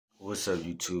What's up,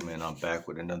 YouTube, man? I'm back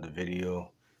with another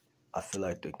video. I feel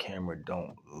like the camera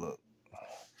don't look.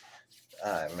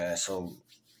 Alright, man. So,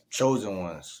 chosen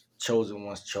ones.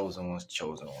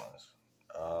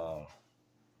 Um,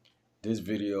 this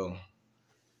video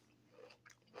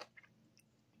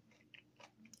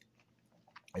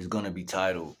is going to be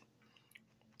titled,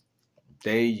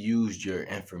 They Used Your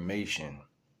Information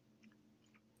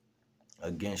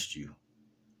Against You.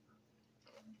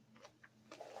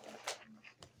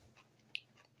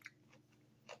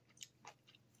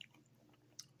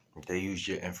 They used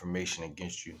your information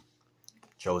against you.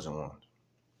 Chosen ones.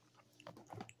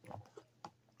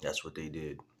 That's what they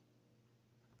did.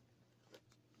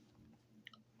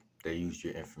 They used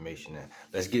your information.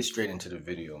 Let's get straight into the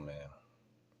video, man.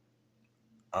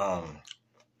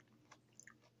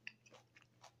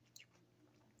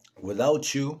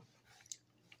 Without you,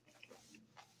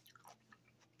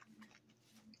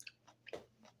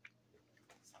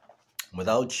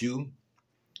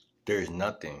 there's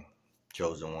nothing,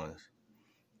 chosen ones.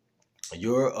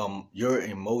 Your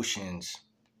emotions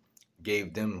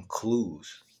gave them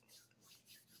clues,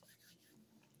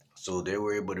 so they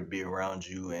were able to be around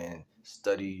you and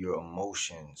study your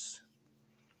emotions,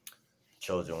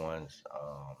 chosen ones.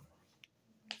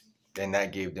 And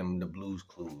that gave them the blues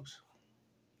clues,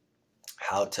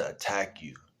 how to attack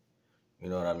you. You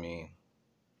know what I mean?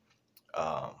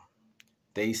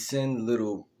 They send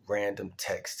little random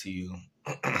texts to you.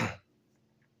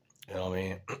 You know what I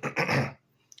mean?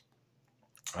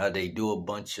 They do a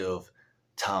bunch of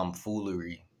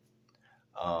tomfoolery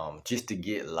just to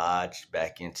get lodged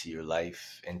back into your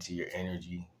life, into your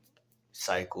energy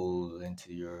cycle,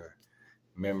 into your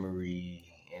memory,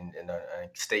 and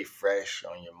stay fresh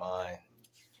on your mind,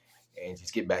 and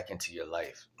just get back into your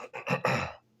life.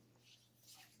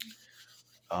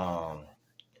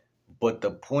 But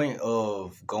the point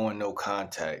of going no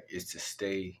contact is to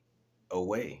stay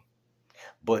away.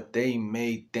 But they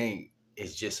may think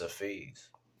it's just a phase.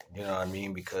 You know what I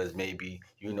mean? Because maybe,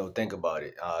 think about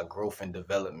it. Growth and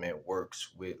development works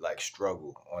with like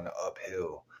struggle on the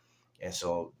uphill. And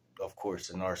so, of course,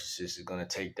 the narcissist is going to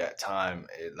take that time,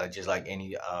 just like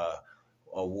any a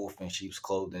wolf in sheep's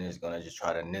clothing is going to just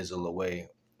try to nizzle away.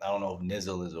 I don't know if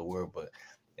nizzle is a word, but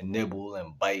nibble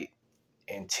and bite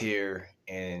and tear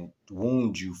and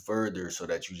wound you further so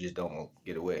that you just don't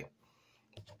get away.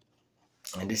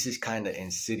 And this is kind of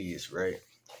insidious, right?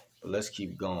 But let's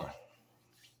keep going.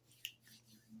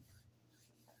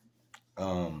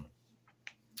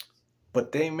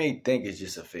 But they may think it's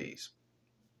just a phase.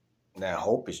 Now, I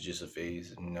hope it's just a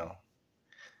phase, They'll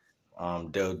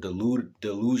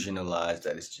delusionalize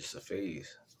that it's just a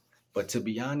phase. But to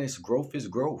be honest, growth is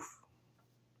growth.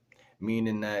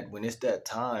 Meaning that when it's that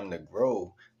time to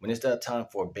grow, when it's that time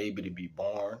for a baby to be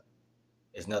born,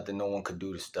 there's nothing no one could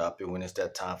do to stop it. When it's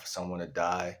that time for someone to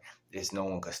die, there's no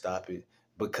one could stop it,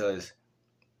 because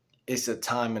it's a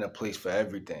time and a place for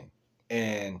everything.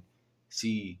 And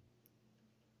see,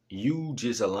 you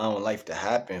just allowing life to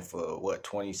happen for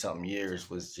 20-something years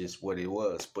was just what it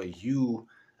was. But you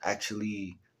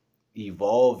actually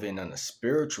evolving on a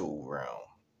spiritual realm.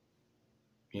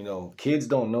 Kids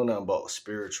don't know nothing about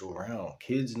spiritual realm.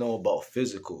 Kids know about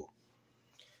physical.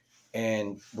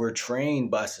 And we're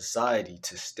trained by society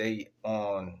to stay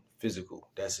on physical.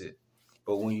 That's it.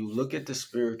 But when you look at the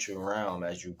spiritual realm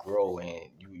as you grow and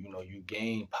you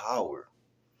gain power.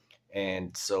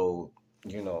 And so,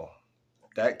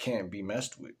 that can't be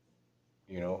messed with.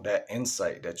 That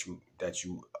insight that you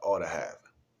ought to have.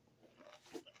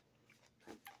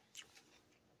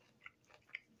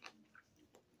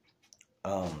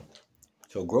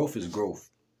 So growth is growth.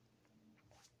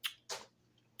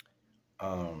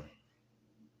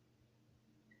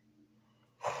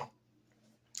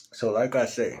 So like I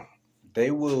say,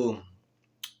 they will,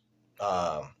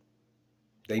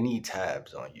 they need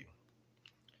tabs on you.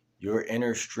 Your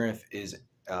inner strength is,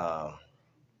 I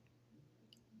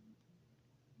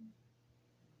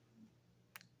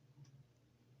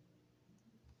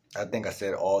think I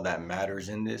said all that matters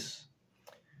in this,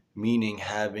 meaning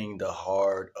having the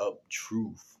hard up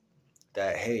truth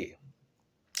that, hey,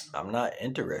 I'm not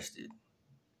interested.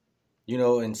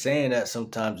 And saying that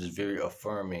sometimes is very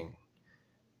affirming.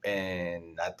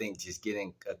 And I think just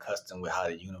getting accustomed with how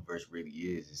the universe really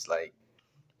is. It's like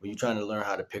when you're trying to learn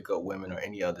how to pick up women or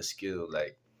any other skill,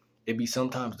 like it be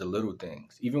sometimes the little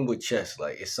things. Even with chess,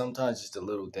 like it's sometimes just the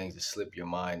little things that slip your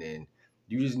mind, and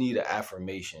you just need an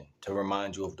affirmation to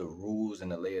remind you of the rules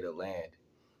and the lay of the land.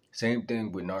 Same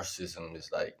thing with narcissism.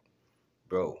 It's like,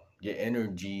 bro, your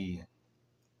energy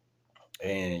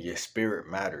and your spirit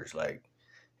matters. Like,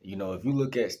 You know, if you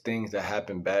look at things that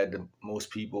happen bad to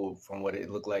most people, from what it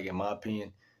looked like, in my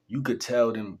opinion, you could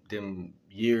tell them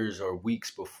years or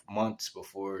weeks, months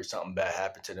before something bad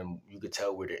happened to them. You could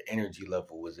tell where their energy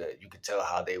level was at. You could tell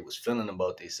how they was feeling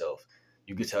about themselves.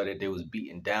 You could tell that they was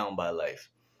beaten down by life,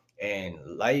 and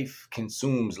life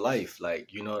consumes life.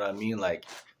 Like, you know what I mean? Like,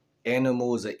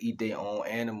 animals that eat their own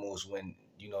animals when,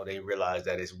 you know, they realize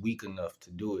that it's weak enough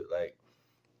to do it. Like,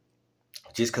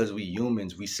 just because we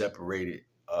humans, we separated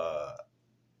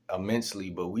immensely,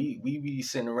 but we be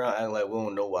sitting around acting like we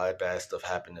don't know why bad stuff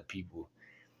happen to people.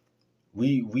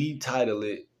 We title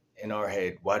it in our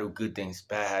head, why do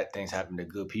bad things happen to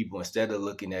good people, instead of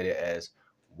looking at it as,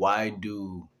 why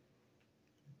do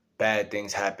bad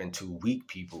things happen to weak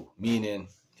people? Meaning,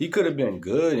 he could have been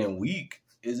good and weak.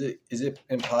 Is it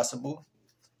impossible?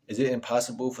 Is it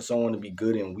impossible for someone to be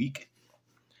good and weak?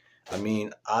 I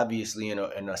mean, obviously, in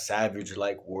a savage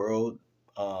like world,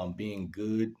 being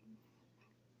good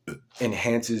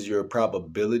enhances your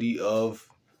probability of.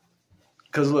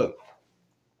 Because look,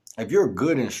 if you're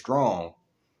good and strong,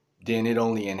 then it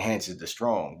only enhances the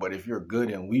strong. But if you're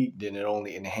good and weak, then it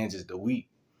only enhances the weak.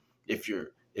 If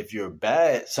you're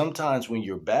bad, sometimes when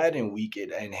you're bad and weak,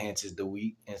 it enhances the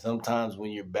weak, and sometimes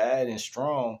when you're bad and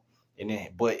strong, and then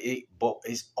but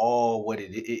it's all what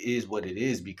it is, what it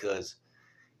is, because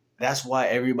that's why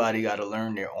everybody got to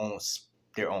learn their own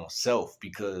self,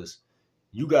 because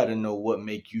you got to know what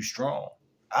make you strong.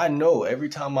 I know every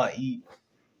time I eat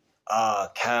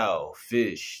cow,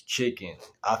 fish, chicken,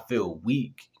 I feel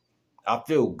weak. I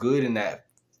feel good in that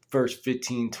first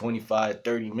 15, 25,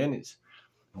 30 minutes.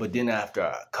 But then after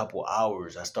a couple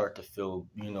hours, I start to feel,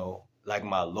 like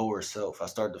my lower self. I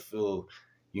start to feel,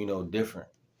 different.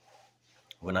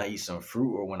 When I eat some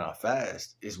fruit or when I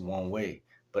fast, it's one way.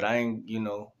 But I ain't,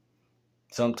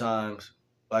 sometimes,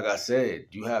 like I said,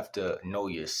 you have to know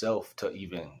yourself to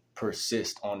even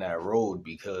persist on that road,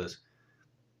 because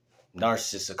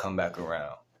narcissists will come back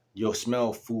around. You'll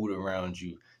smell food around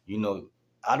you.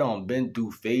 I done been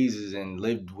through phases and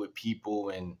lived with people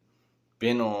and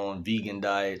been on vegan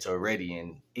diets already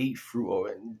and ate fruit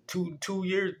or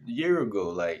year ago.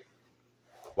 Like,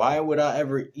 why would I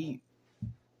ever eat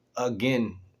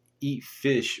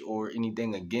fish or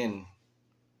anything again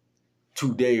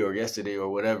today or yesterday or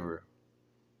whatever?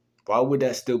 Why would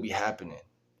that still be happening?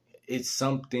 It's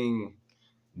something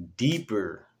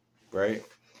deeper, right?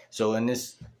 So in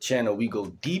this channel, we go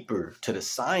deeper to the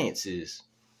sciences.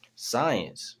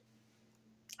 Science.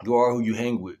 You are who you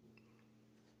hang with.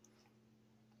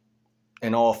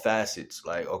 In all facets.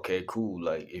 Like, okay, cool.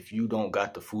 Like, if you don't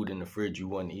got the food in the fridge, you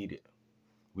wouldn't eat it.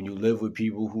 When you live with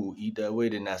people who eat that way,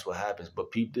 then that's what happens.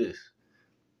 But peep this.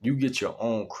 You get your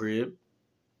own crib.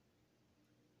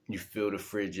 You fill the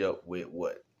fridge up with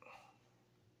what?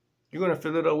 You're going to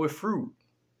fill it up with fruit.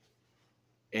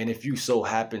 And if you so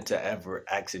happen to ever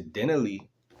accidentally,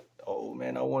 oh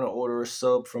man, I want to order a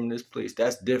sub from this place,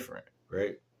 that's different,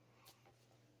 right?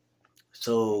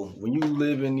 So when you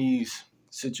live in these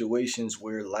situations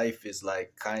where life is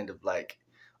like kind of like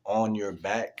on your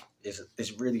back,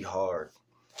 it's really hard.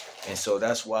 And so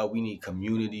that's why we need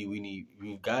community.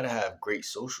 We gotta have great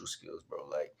social skills, bro.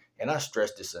 Like, and I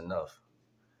stress this enough.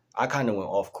 I kind of went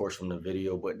off course from the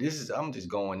video, but I'm just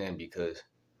going in because,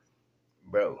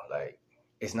 bro, like,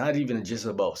 it's not even just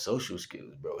about social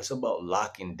skills, bro. It's about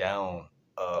locking down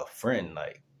a friend.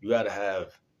 Like, you gotta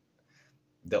have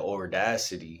the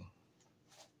audacity,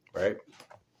 right,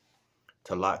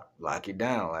 to lock it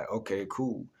down. Like, okay,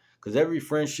 cool. Because every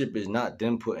friendship is not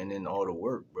them putting in all the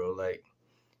work, bro. Like,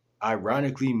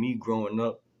 ironically, me growing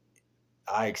up,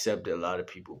 I accepted a lot of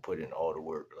people put in all the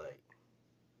work. Like,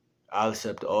 I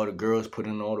accepted all the girls put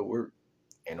in all the work,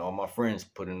 and all my friends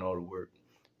put in all the work.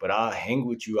 But I'll hang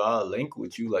with you, I'll link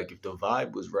with you, like, if the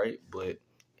vibe was right. But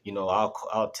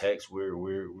I'll text where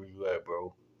you at,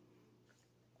 bro.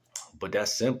 But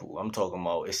that's simple. I'm talking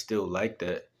about it's still like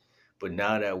that. But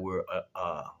now that we're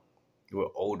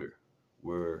older,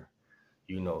 we're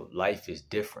life is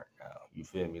different now. You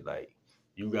feel me? Like,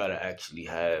 you gotta actually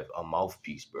have a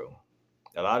mouthpiece, bro.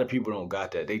 A lot of people don't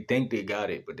got that. They think they got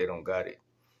it, but they don't got it.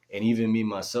 And even me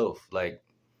myself, like,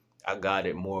 I got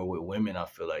it more with women, I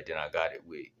feel like, than I got it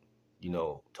with,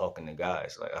 talking to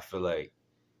guys. Like, I feel like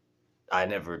I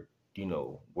never,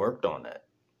 worked on that.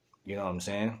 You know what I'm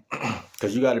saying?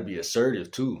 Because you got to be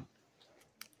assertive too.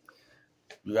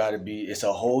 It's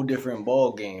a whole different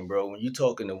ball game, bro. When you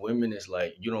talking to women, it's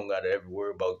like you don't got to ever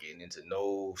worry about getting into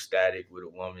no static with a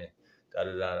woman. Da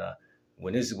da da da.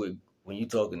 When you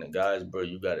talking to guys, bro,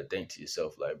 you got to think to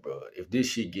yourself, like, bro, if this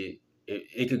shit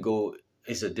it could go,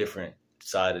 it's a different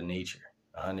side of nature,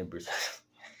 100%.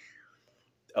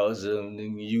 I was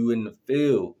you in the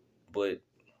field, but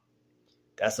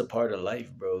that's a part of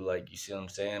life, bro. Like, you see what I'm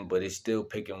saying? But it's still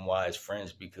picking wise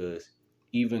friends, because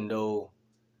even though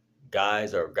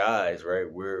guys are guys, right?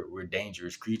 We're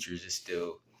dangerous creatures. It's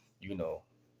still, you know,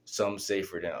 some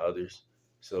safer than others.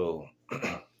 So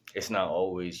it's not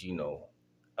always,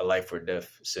 a life or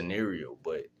death scenario,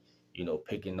 but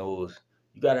picking those,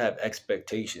 you gotta have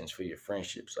expectations for your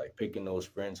friendships. Like, picking those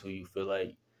friends who you feel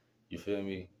like, you feel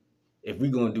me? If we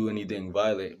gonna do anything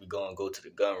violent, we gonna go to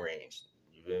the gun range.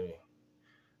 You feel me?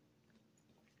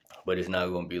 But it's not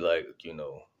gonna be like,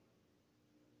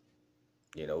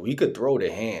 we could throw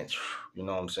the hands, you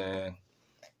know what I'm saying?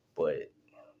 But,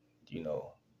 you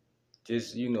know,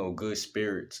 just, good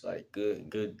spirits, like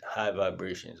good high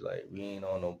vibrations. Like, we ain't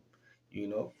on no, you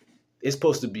know. It's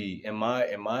supposed to be, in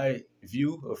my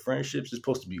view of friendships, it's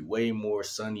supposed to be way more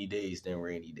sunny days than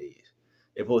rainy days.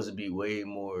 It's supposed to be way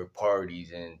more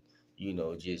parties and,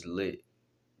 just lit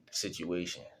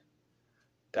situation.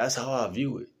 That's how I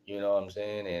view it. You know what I'm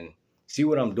saying? And see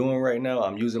what I'm doing right now?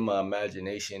 I'm using my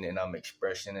imagination, and I'm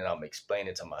expressing, and I'm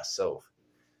explaining to myself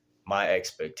my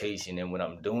expectation. And when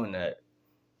I'm doing that,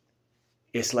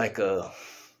 it's like a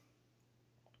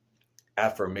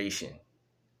affirmation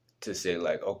to say,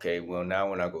 like, okay, well, now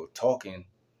when I go talking,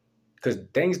 because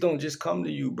things don't just come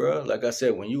to you, bro. Like I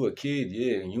said, when you a kid,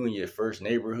 yeah, and you in your first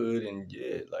neighborhood, and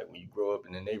yeah, like when you grow up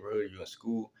in the neighborhood, you in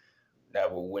school. Now,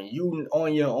 but when you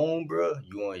on your own, bro,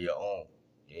 you on your own,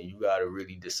 and you gotta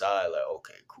really decide, like,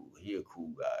 okay, cool, he a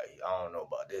cool guy. I don't know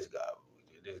about this guy.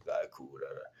 This guy cool. Da,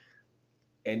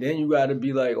 da. And then you gotta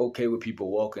be like okay with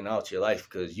people walking out your life,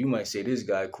 because you might say this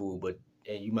guy cool, but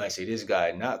and you might say this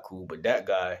guy not cool, but that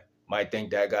guy might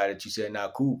think that guy that you said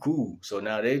not cool, cool. So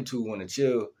now they two want to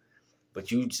chill,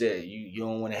 but you said you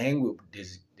don't want to hang with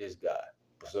this guy.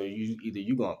 So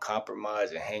you gonna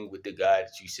compromise and hang with the guy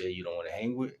that you say you don't want to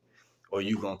hang with, or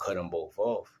you gonna cut them both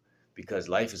off, because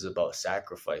life is about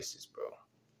sacrifices, bro.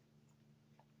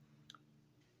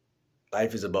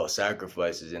 Life is about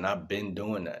sacrifices, and I've been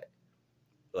doing that.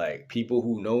 Like, people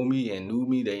who know me and knew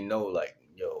me, they know, like,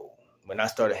 yo, when I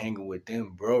started hanging with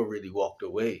them, bro really walked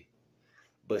away.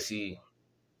 But see,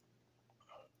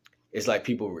 it's like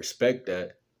people respect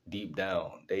that deep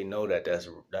down. They know that that's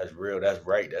real, that's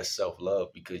right, that's self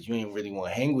love, because you ain't really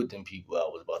want to hang with them people I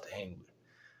was about to hang with.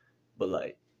 But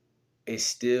like, it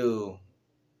still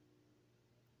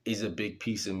is a big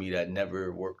piece of me that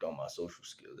never worked on my social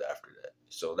skills after that.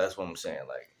 So that's what I'm saying.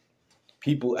 Like,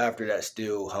 people after that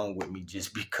still hung with me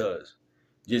just because,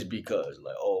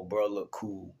 like, oh, bro, look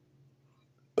cool.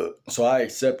 So I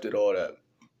accepted all that.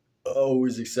 I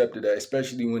always accepted that,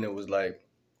 especially when it was like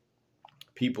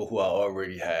people who I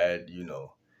already had,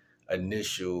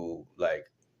 initial, like,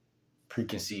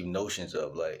 preconceived notions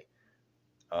of, like,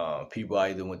 people I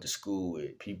either went to school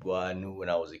with, people I knew when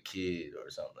I was a kid, or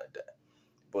something like that.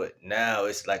 But now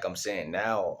it's like I'm saying,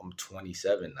 now I'm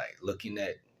 27, like, looking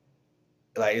at,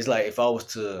 like, it's like if I was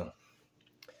to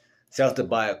say I was to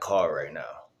buy a car right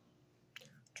now,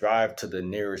 drive to the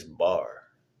nearest bar,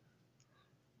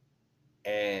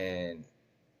 and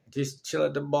just chill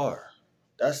at the bar.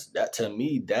 That to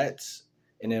me, that's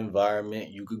an environment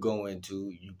you could go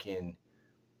into. You can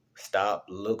stop,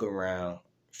 look around,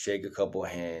 shake a couple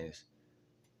hands,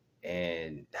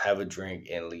 and have a drink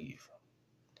and leave.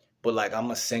 But like, I'm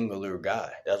a singular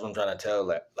guy. That's what I'm trying to tell.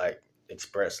 Like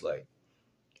express. Like,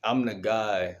 I'm the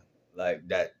guy, like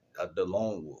that, the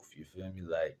lone wolf. You feel me?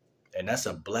 Like, and that's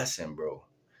a blessing, bro.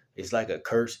 It's like a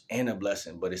curse and a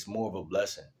blessing, but it's more of a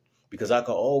blessing, because I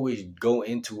could always go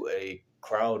into a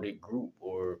crowded group,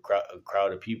 or a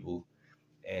crowd of people,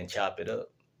 and chop it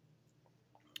up.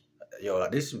 Yo,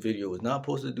 this video was not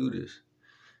supposed to do this,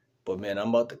 but man, I'm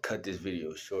about to cut this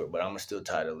video short. But I'm gonna still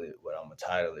title it what I'm gonna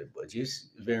title it. But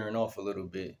just veering off a little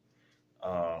bit,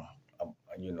 um,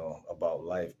 about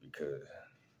life, because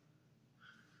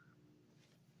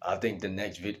I think the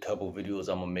next couple videos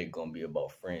I'm gonna make gonna be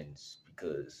about friends,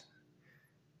 because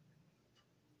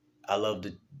I love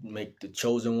to make the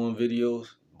chosen one videos,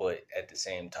 but at the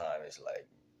same time, it's like,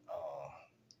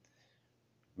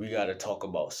 we got to talk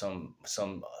about some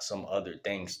other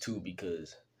things too,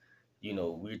 because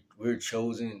we're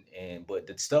chosen, and but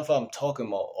the stuff I'm talking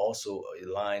about also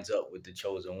lines up with the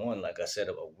chosen one. Like I said,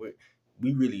 about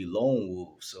we really lone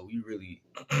wolves, so we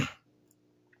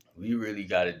really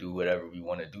got to do whatever we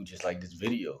want to do, just like this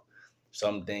video.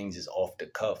 Some things is off the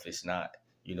cuff. It's not,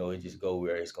 it just go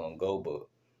where it's gonna go. But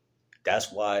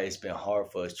that's why it's been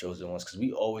hard for us chosen ones, because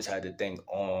we always had to think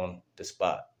on the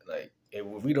spot. Like, if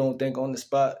we don't think on the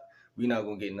spot, we're not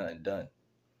gonna get nothing done,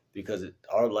 because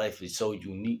our life is so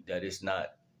unique that it's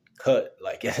not cut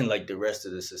like like the rest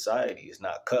of the society. It's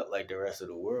not cut like the rest of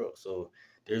the world. So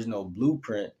there's no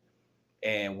blueprint,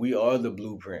 and we are the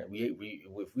blueprint. We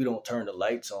if we don't turn the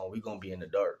lights on, we're gonna be in the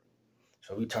dark.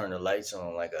 So we turn the lights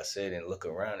on, like I said, and look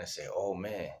around and say, "Oh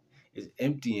man, it's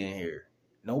empty in here.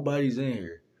 Nobody's in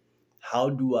here. How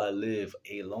do I live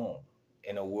alone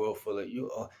in a world full of you?"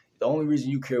 The only reason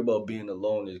you care about being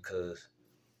alone is because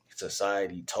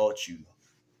society taught you,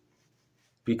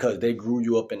 because they grew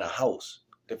you up in a house.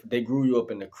 They grew you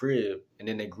up in the crib, and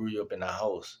then they grew you up in the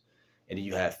house, and then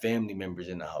you have family members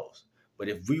in the house. But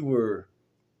if we were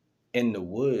in the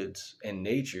woods in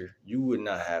nature, you would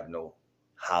not have no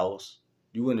house.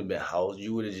 You wouldn't have been housed.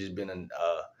 You would have just been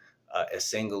a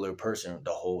singular person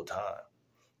the whole time.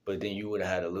 But then you would have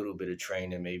had a little bit of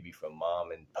training maybe from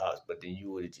mom and pops. But then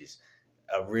you would have just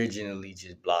originally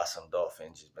just blossomed off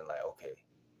and just been like, okay,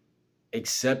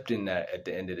 accepting that at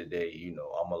the end of the day,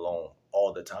 I'm alone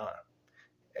all the time.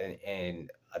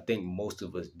 And I think most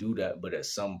of us do that, but at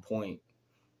some point,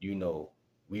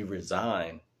 we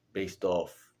resign based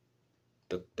off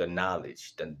the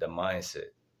knowledge, the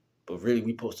mindset. But really,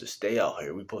 we supposed to stay out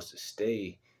here. We supposed to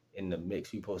stay in the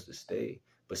mix. We supposed to stay.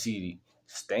 But see,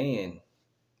 staying,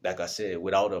 like I said,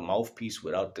 without a mouthpiece,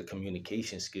 without the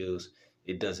communication skills,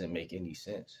 it doesn't make any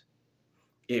sense.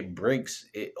 It breaks.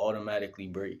 It automatically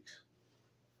breaks.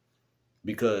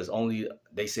 Because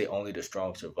they say only the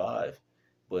strong survive.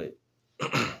 But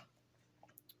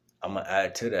I'm gonna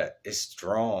add to that. It's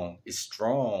strong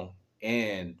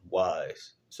and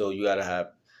wise. So you gotta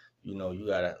have, you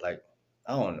gotta, like,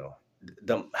 I don't know.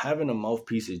 Having a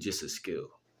mouthpiece is just a skill.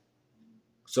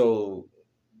 So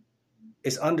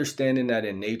it's understanding that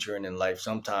in nature and in life,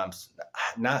 sometimes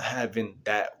not having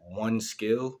that one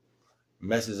skill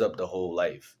messes up the whole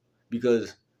life.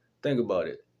 Because think about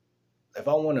it. If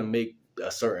I want to make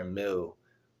a certain meal,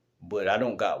 but I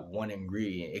don't got one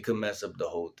ingredient, it could mess up the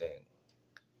whole thing.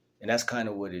 And that's kind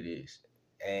of what it is.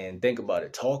 And think about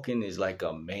it. Talking is like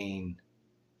a main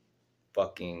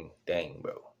fucking thing,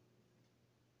 bro.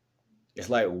 It's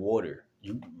like water.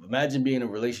 You imagine being in a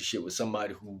relationship with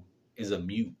somebody who is a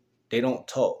mute. They don't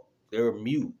talk. They're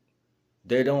mute.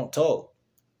 They don't talk.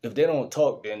 If they don't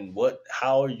talk, then what?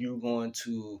 How are you going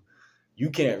to? You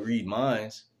can't read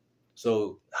minds.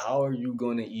 So how are you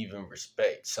going to even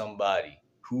respect somebody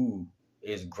who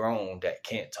is grown that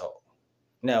can't talk?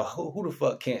 Now, who the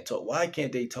fuck can't talk? Why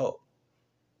can't they talk?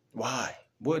 Why?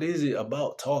 What is it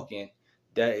about talking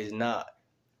that is not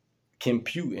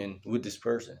computing with this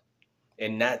person?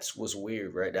 And that's what's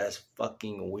weird, right? That's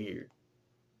fucking weird.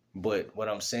 But what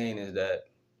I'm saying is that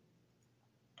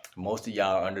most of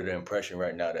y'all are under the impression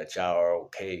right now that y'all are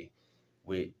okay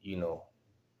with,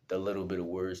 the little bit of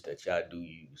words that y'all do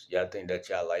use. Y'all think that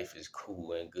y'all life is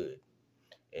cool and good.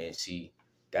 And see,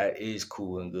 that is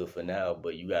cool and good for now,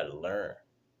 but you gotta learn.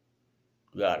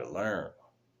 You gotta learn.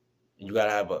 You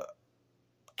gotta have a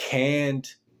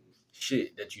canned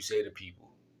shit that you say to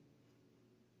people.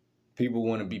 People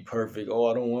want to be perfect. Oh,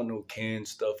 I don't want no canned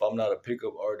stuff. I'm not a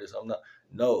pickup artist.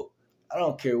 No, I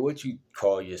don't care what you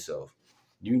call yourself.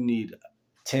 You need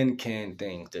 10 canned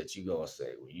things that you gonna say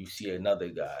when you see another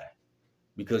guy.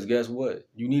 Because guess what?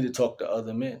 You need to talk to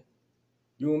other men.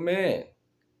 You a man.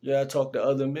 You gotta talk to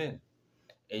other men.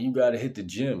 And you gotta hit the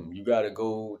gym. You gotta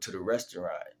go to the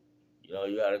restaurant.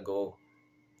 You gotta go.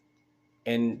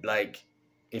 And like,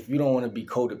 if you don't want to be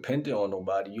codependent on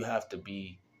nobody, you have to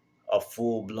be a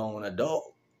full-blown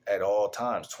adult at all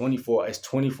times. 24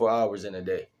 hours in a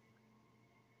day.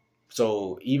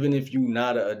 So even if you're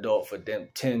not an adult for them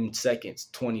 10 seconds,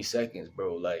 20 seconds,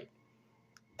 bro, like,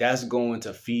 that's going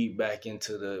to feed back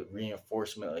into the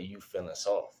reinforcement of you feeling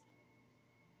soft.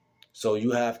 So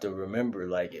you have to remember,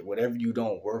 like, whatever you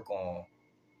don't work on,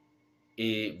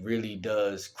 it really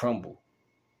does crumble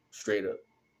straight up.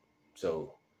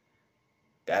 So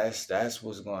that's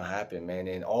what's going to happen, man.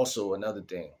 And also another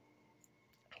thing,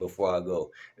 before I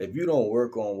go, if you don't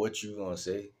work on what you're going to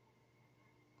say,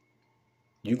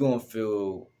 you're going to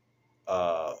feel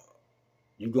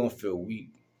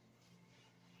weak.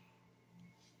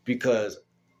 Because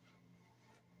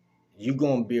you're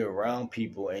going to be around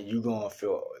people and you're going to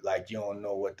feel like you don't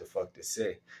know what the fuck to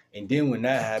say. And then when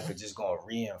that happens, it's going to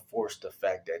reinforce the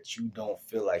fact that you don't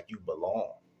feel like you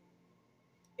belong.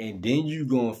 And then you're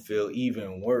going to feel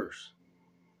even worse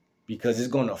because it's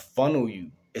going to funnel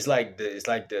you. It's like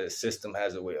the system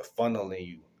has a way of funneling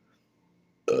you.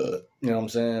 You know what I'm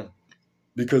saying?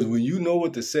 Because when you know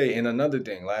what to say, and another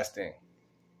thing, last thing,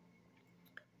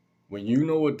 when you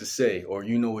know what to say, or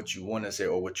you know what you want to say,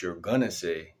 or what you're going to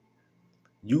say,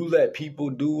 you let people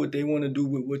do what they want to do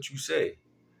with what you say.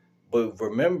 But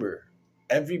remember,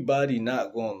 everybody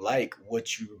not gonna like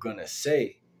what you're gonna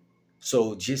say.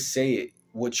 So just say it.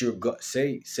 What you're gonna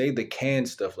say the canned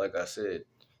stuff, like I said,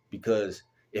 because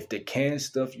if the canned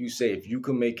stuff you say, if you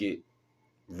can make it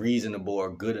reasonable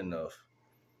or good enough,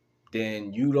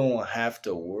 then you don't have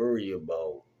to worry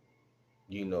about,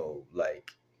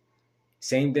 like,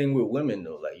 same thing with women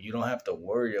though. Like, you don't have to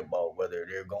worry about whether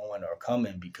they're going or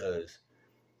coming, because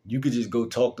you could just go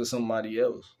talk to somebody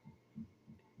else.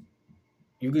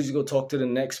 You could just go talk to the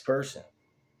next person.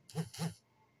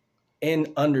 And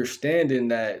understanding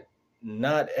that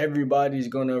not everybody's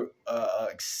gonna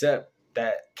accept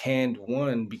that canned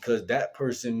one, because that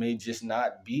person may just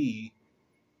not be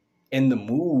in the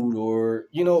mood, or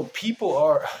people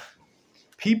are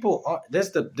this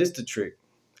the trick.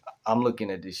 I'm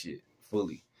looking at this shit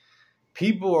fully.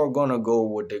 People are gonna go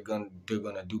what they're gonna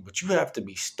do, but you have to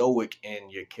be stoic in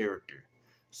your character.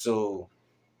 So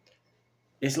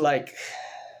it's like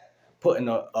putting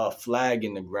a flag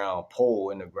in the ground,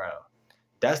 pole in the ground.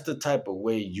 That's the type of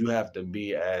way you have to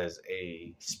be as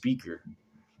a speaker.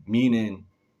 Meaning,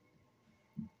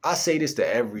 I say this to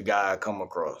every guy I come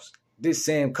across. This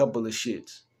same couple of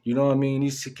shits. You know what I mean?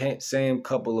 These same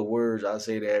couple of words I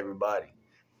say to everybody.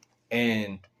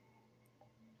 And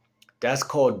that's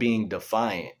called being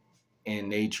defiant in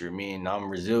nature, meaning I'm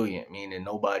resilient, meaning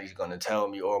nobody's going to tell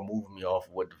me or move me off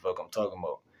of what the fuck I'm talking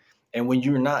about. And when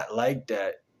you're not like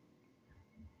that,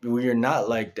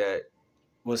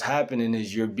 what's happening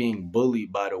is you're being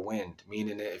bullied by the wind,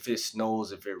 meaning that if it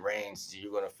snows, if it rains,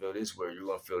 you're going to feel this way, you're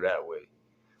going to feel that way.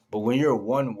 But when you're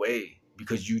one way,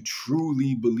 because you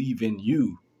truly believe in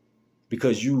you,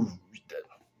 because you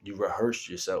rehearse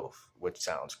yourself, which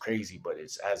sounds crazy, but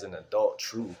it's as an adult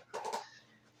true.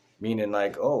 Meaning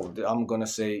like, oh, I'm going to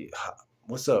say,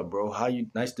 what's up, bro? How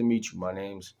you? Nice to meet you. My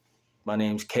name's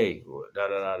K. Da,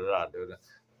 da, da, da, da.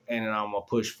 And then I'm going to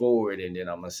push forward, and then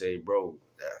I'm going to say, bro,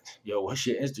 yo, what's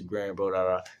your Instagram, bro? Da,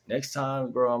 da. Next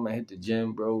time, bro, I'm going to hit the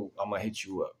gym, bro. I'm going to hit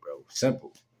you up, bro.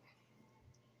 Simple.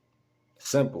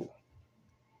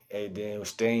 And then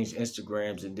exchange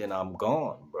Instagrams, and then I'm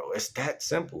gone, bro. It's that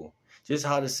simple. Just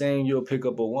how the saying you'll pick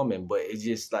up a woman, but it's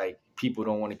just like people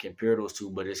don't want to compare those two,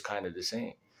 but it's kind of the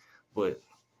same. But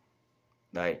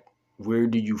like, where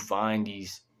do you find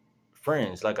these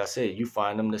friends? Like I said, you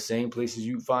find them the same places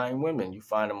you find women. You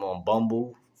find them on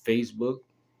Bumble, Facebook.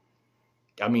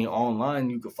 I mean, online,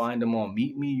 you can find them on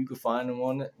Meet Me. You can find them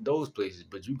on those places.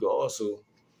 But you could also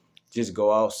just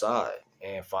go outside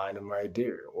and find them right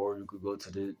there. Or you could go to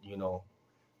the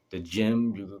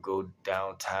gym. You could go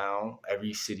downtown.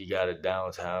 Every city got a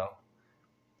downtown.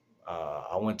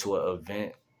 I went to an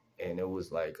event, and it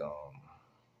was like,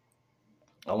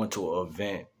 I went to an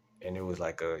event, and it was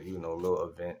like a, little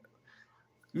event.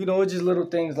 It's just little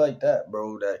things like that,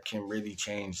 bro, that can really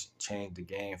change the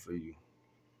game for you.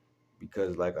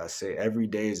 Because like I say, every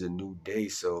day is a new day,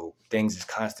 so things is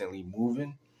constantly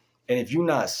moving. And if you're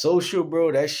not social,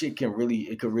 bro, that shit could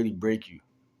really break you.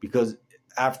 Because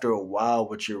after a while,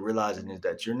 what you're realizing is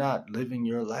that you're not living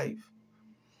your life.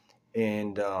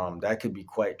 And that could be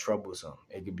quite troublesome.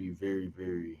 It could be very,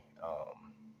 very,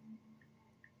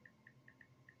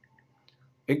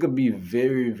 it could be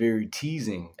very, very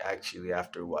teasing, actually,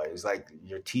 after a while. It's like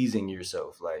you're teasing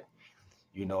yourself. Like,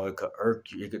 it could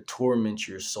irk you. It could torment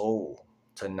your soul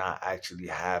to not actually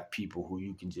have people who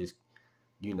you can just,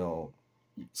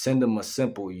 send them a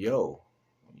simple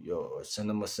or send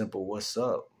them a simple what's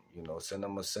up, send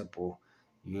them a simple,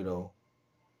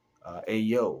 hey,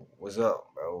 yo, what's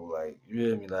up, bro? Like, you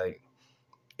hear me? Like,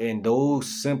 and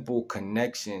those simple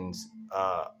connections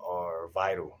are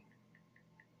vital,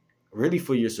 really,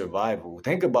 for your survival.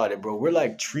 Think about it, bro. We're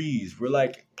like trees. We're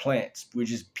like plants. We're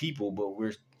just people, but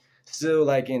we're still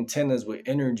like antennas with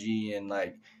energy, and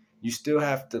like you still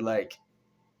have to like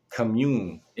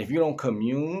commune. If you don't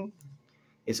commune,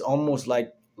 it's almost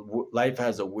like life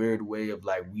has a weird way of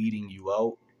like weeding you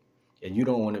out, and you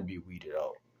don't want to be weeded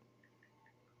out.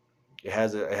 It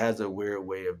has a weird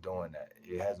way of doing that.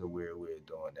 It has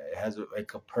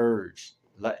like a purge.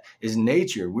 Like, it's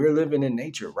nature. We're living in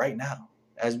nature right now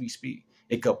as we speak.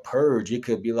 It could purge. It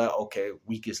could be like, okay,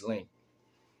 weakest link.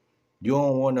 You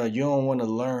don't wanna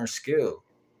learn skill.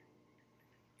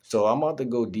 So I'm about to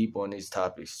go deep on these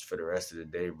topics for the rest of the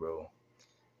day, bro.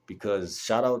 Because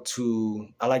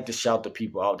I like to shout the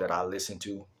people out that I listen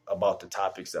to about the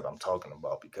topics that I'm talking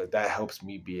about, because that helps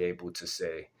me be able to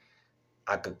say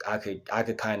I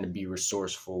could kind of be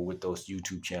resourceful with those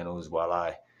YouTube channels while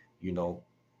I,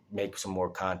 make some more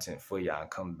content for y'all and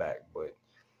come back. But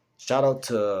shout out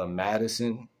to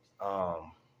Madison. Forgot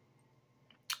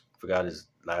his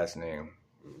last name,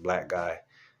 black guy.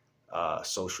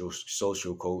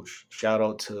 social coach. Shout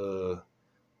out to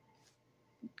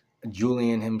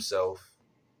Julian himself.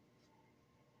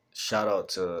 Shout out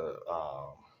to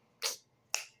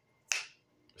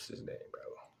what's his name, bro?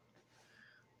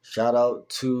 Shout out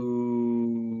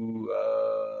to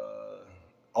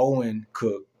Owen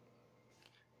Cook.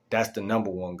 That's the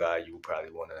number one guy you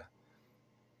probably want to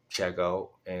check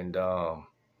out. And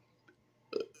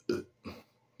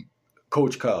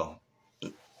Coach Kyle,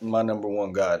 my number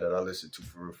one guy that I listen to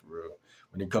for real.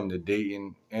 When it comes to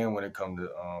dating and when it comes to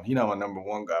he's not my number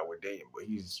one guy with dating, but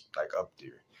he's like up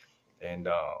there. And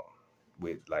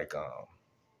with like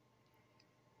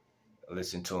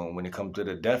listen to him when it comes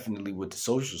to definitely with the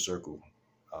social circle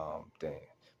thing.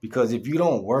 Because if you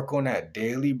don't work on that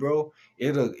daily, bro,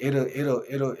 it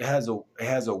has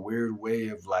a weird way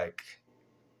of like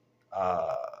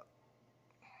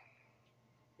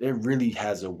it really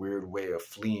has a weird way of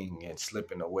fleeing and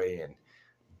slipping away and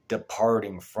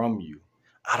departing from you.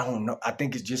 I don't know. I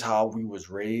think it's just how we was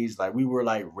raised. Like we were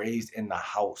like raised in the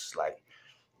house. Like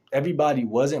everybody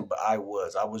wasn't, but I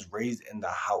was. I was raised in the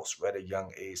house at a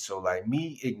young age. So like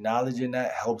me acknowledging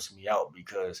that helps me out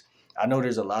because I know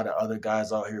there's a lot of other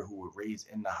guys out here who were raised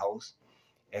in the house.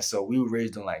 And so we were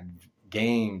raised on like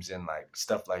games and like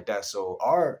stuff like that. So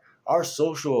our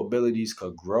social abilities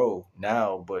could grow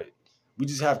now, but we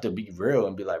just have to be real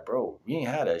and be like, bro, we ain't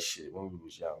had that shit when we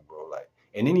was young, bro. Like,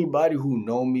 and anybody who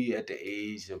know me at the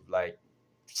age of like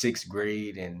 6th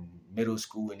grade and middle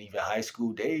school and even high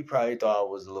school, they probably thought I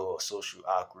was a little social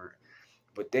awkward,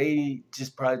 but they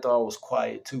just probably thought I was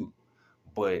quiet too.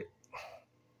 But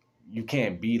you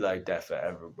can't be like that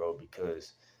forever, bro,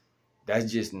 because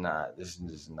this is not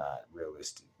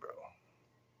realistic, bro.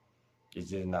 It's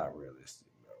just not realistic,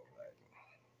 bro. Like,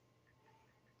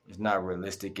 it's not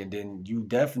realistic. And then you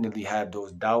definitely have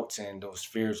those doubts and those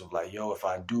fears of like, yo, if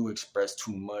I do express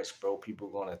too much, bro, people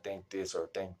gonna think this or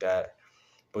think that.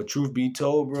 But truth be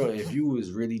told, bro, if you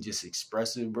was really just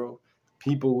expressive, bro,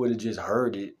 people would have just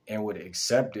heard it and would have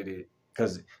accepted it.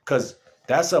 Cause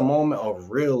that's a moment of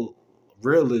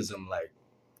realism. Like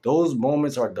those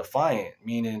moments are defiant,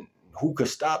 meaning who could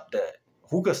stop that?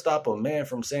 Who could stop a man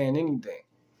from saying anything?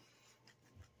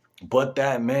 But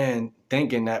that man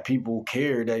thinking that people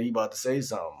care that he about to say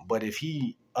something. But if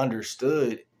he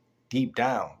understood deep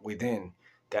down within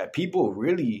that people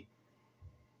really,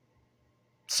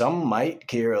 some might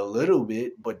care a little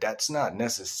bit, but that's not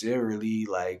necessarily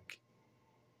like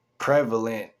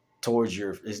prevalent towards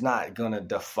it's not going to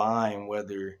define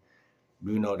whether,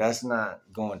 that's not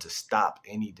going to stop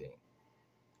anything.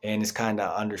 And it's kind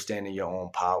of understanding your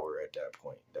own power at that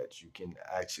point, that you can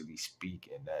actually speak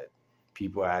and that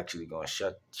people are actually going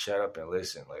to shut up and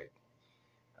listen. Like,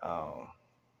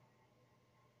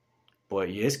 but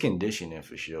yeah, it's conditioning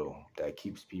for sure that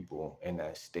keeps people in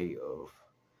that state of,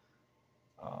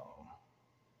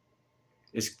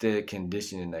 it's the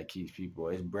conditioning that keeps people,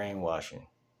 it's brainwashing.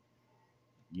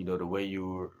 The way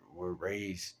you were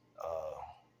raised,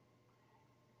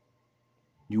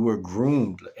 you were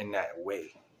groomed in that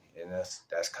way. And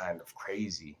that's kind of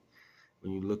crazy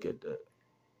when you look at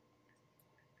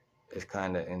it's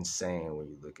kind of insane when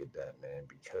you look at that, man,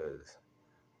 because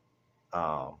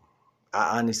I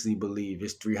honestly believe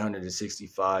it's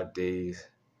 365 days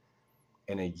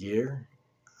in a year.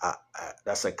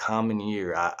 That's a common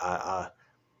year. I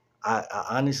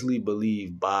honestly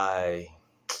believe by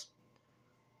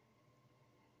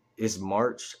it's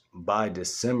March, by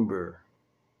December,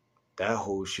 that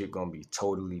whole shit gonna be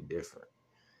totally different.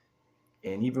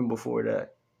 And even before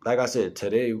that, like I said,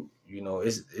 today,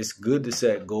 it's good to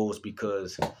set goals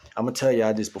because I'm gonna tell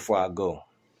y'all this before I go.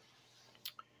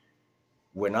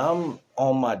 When I'm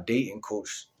on my dating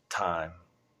coach time,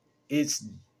 it's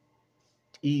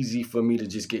easy for me to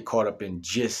just get caught up in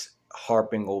just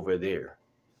harping over there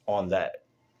on that.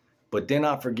 But then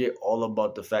I forget all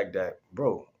about the fact that,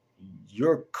 bro,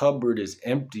 your cupboard is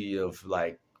empty of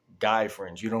like guy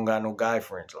friends. You don't got no guy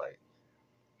friends. Like,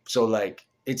 so like,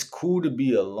 it's cool to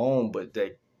be alone, but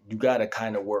that you got to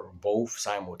kind of work both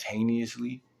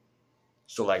simultaneously.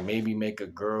 So like maybe make a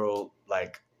girl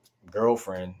like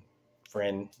girlfriend,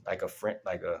 like a friend,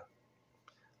 like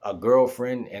a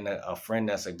girlfriend and a friend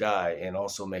that's a guy, and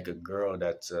also make a girl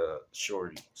that's a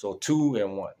shorty. So 2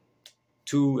 and 1,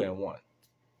 2 and 1,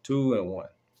 2 and 1.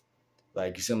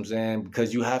 Like, you see what I'm saying?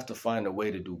 Because you have to find a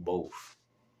way to do both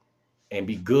and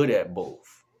be good at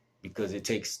both, because it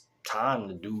takes time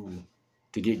to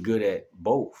get good at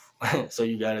both. So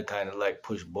you got to kind of like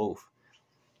push both.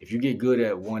 If you get good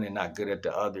at one and not good at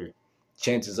the other,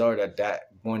 chances are that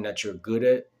one that you're good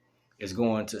at is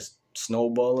going to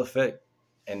snowball effect,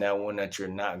 and that one that you're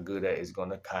not good at is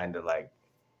going to kind of like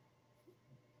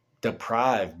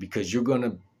deprived because you're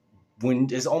gonna, when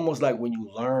it's almost like when you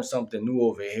learn something new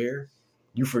over here,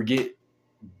 you forget,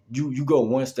 you go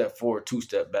one step forward, two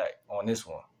step back on this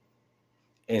one.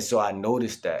 And so I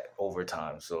noticed that over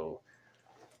time. So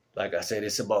like I said,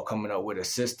 it's about coming up with a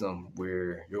system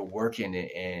where you're working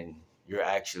it and you're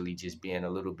actually just being a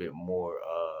little bit more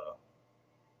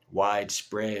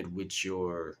widespread with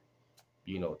your,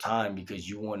 time, because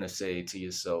you want to say to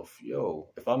yourself, yo,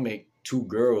 if I make two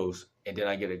girls and then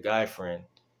I get a guy friend,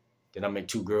 then I make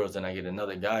two girls and I get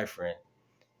another guy friend,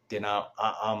 then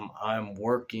I'm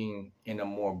working in a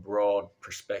more broad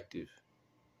perspective,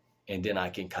 and then I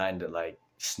can kind of like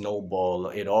snowball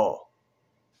it all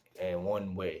in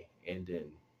one way, and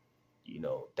then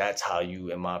that's how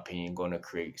you, in my opinion, going to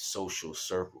create social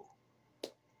circle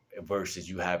versus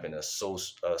you having a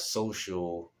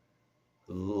social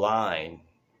line.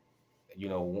 You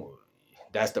know,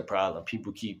 that's the problem.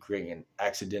 People keep creating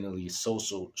accidentally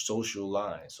social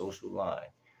line.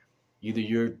 Either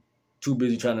you're too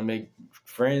busy trying to make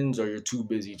friends or you're too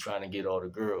busy trying to get all the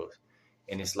girls.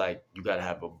 And it's like you got to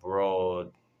have a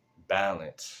broad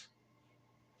balance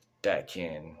that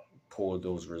can pull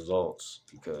those results,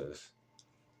 because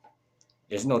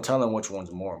there's no telling which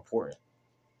one's more important.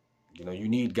 You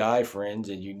need guy friends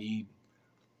and you need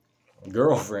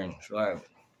girlfriends. Like,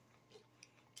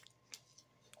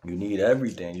 you need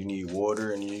everything. You need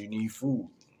water and you need food.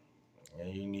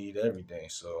 And you need everything.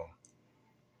 So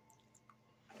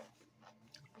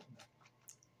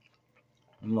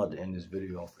I'm about to end this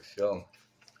video for sure.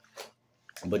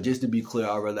 But just to be clear,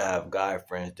 I'd rather have guy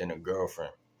friends than a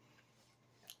girlfriend,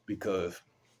 because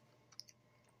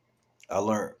I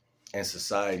learned in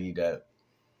society that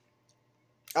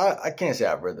I can't say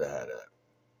I'd rather have that.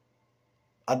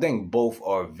 I think both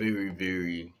are very,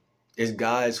 very. It's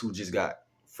guys who just got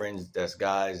friends that's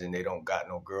guys and they don't got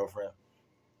no girlfriend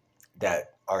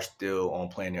that are still on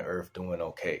planet Earth doing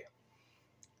okay.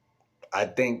 I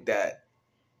think that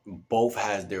both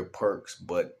has their perks,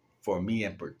 but for me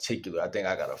in particular, I think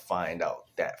I gotta find out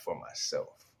that for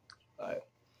myself.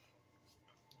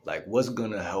 Like what's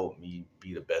gonna help me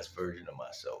be the best version of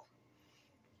myself.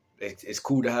 It's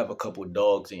cool to have a couple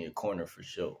dogs in your corner for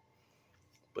sure,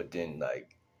 but then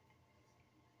like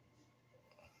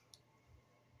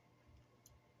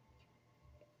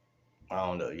I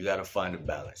don't know, you gotta find a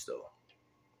balance though.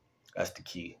 That's the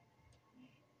key.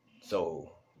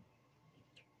 So,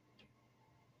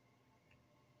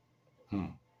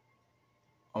 I'm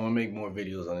gonna make more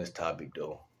videos on this topic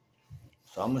though.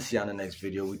 So I'm gonna see you on the next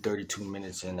video. We 32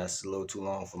 minutes in. That's a little too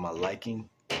long for my liking.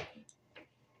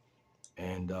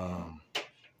 And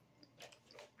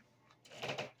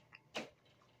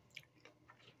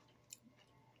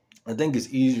I think it's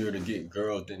easier to get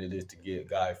girls than it is to get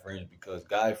guy friends, because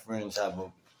guy friends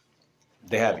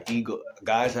they have ego.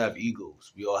 Guys have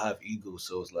egos. We all have egos,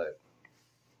 so it's like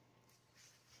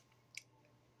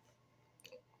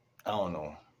I don't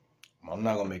know. I'm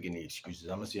not gonna make any excuses.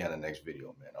 I'm gonna see you on the next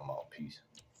video, man. I'm out. Peace.